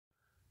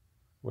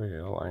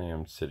Well, I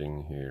am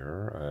sitting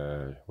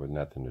here with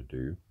nothing to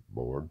do,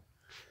 bored.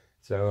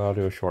 So I'll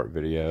do a short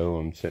video.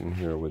 I'm sitting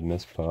here with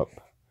Miss Pup.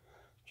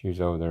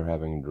 She's over there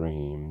having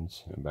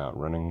dreams about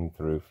running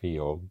through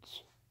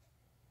fields.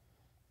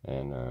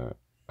 And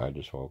I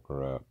just woke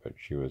her up, but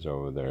she was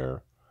over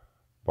there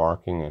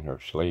barking in her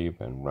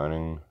sleep and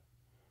running.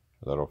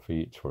 Her little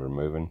feet were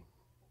moving.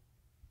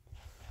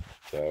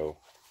 So,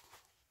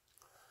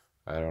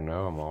 I don't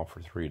know. I'm off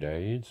for 3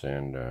 days,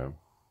 and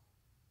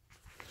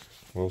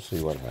we'll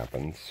see what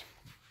happens.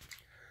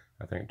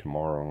 I think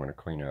tomorrow I'm going to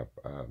clean up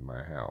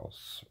my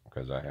house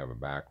because I have a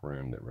back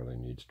room that really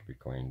needs to be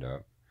cleaned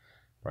up.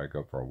 Probably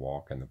go for a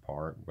walk in the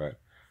park, but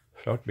it's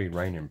supposed to be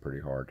raining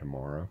pretty hard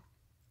tomorrow.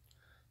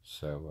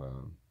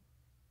 So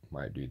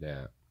might do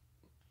that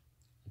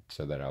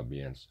so that I'll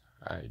be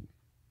inside.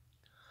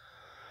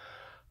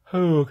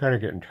 Oh, kind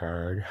of getting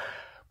tired,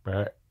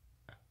 but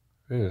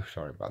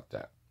sorry about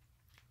that.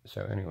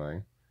 So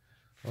anyway,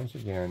 once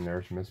again,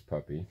 there's Miss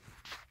Puppy.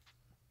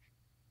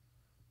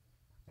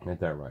 Ain't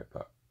that right,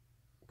 Pup?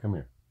 Come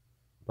here.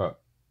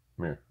 Pup,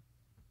 come here.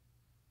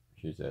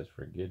 She says,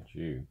 forget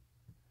you.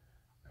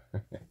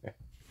 Come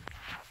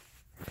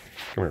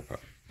here, Pup.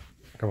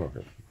 Come over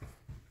here.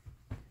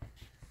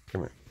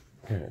 Come here.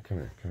 Come here. Come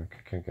here. Come here.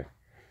 Come here.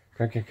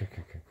 Come here.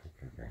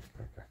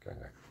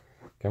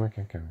 Come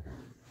here.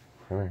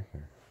 Come here. Come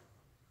here.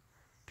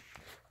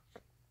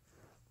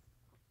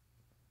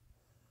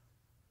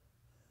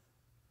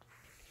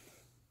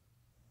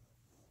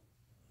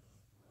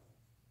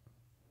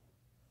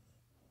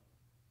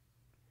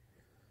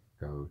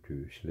 Go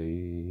to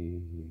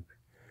sleep.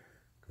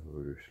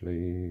 Go to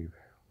sleep.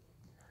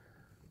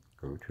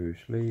 Go to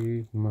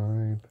sleep,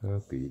 my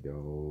puppy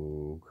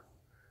dog.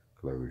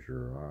 Close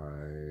your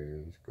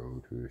eyes.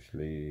 Go to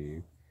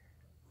sleep.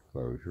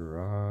 Close your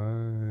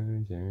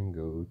eyes and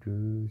go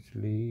to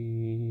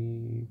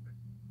sleep.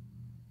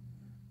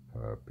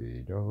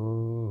 Puppy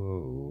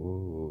dog.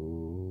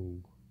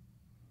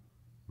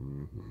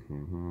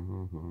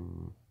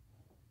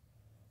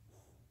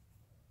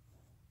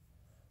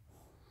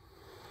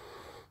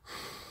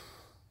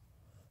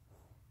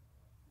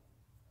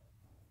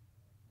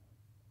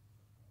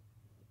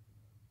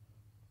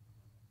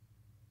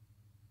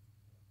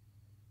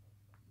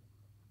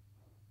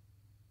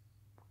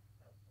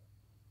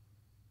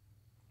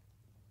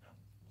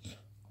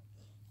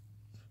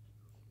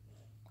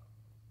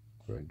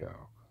 Good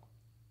dog.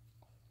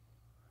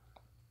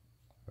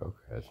 Okay,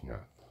 that's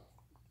enough.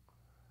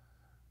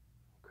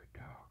 Good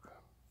dog.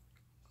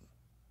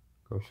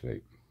 Go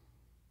sleep.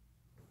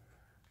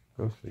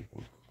 Go sleep.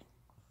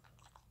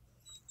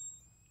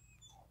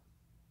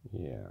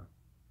 Yeah.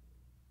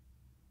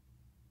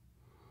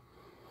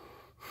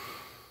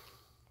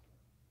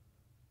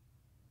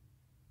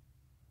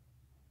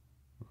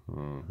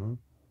 Mm-hmm.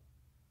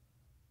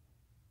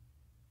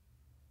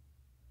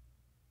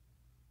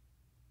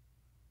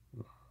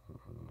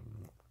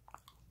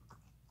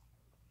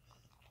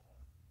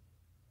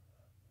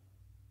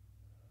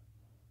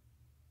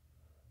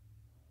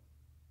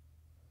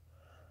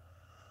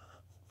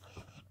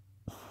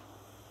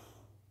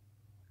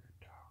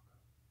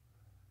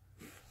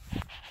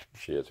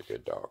 She is a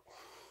good dog.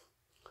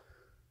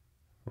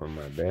 One of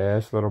my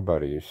best little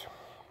buddies.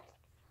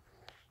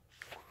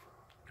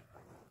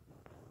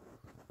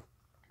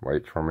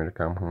 Waits for me to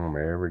come home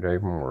every day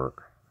from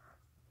work.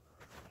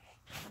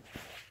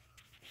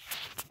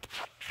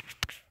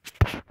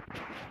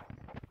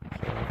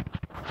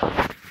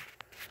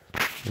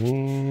 So,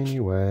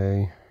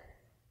 anyway,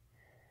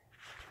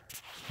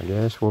 I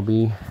guess we'll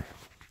be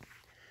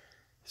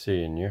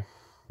seeing you,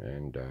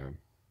 and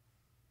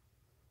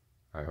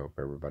I hope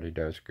everybody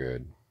does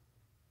good.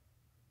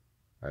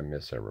 I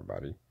miss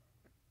everybody.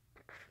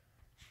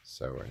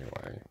 So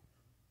anyway,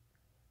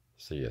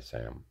 see you,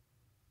 Sam.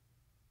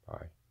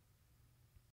 Bye.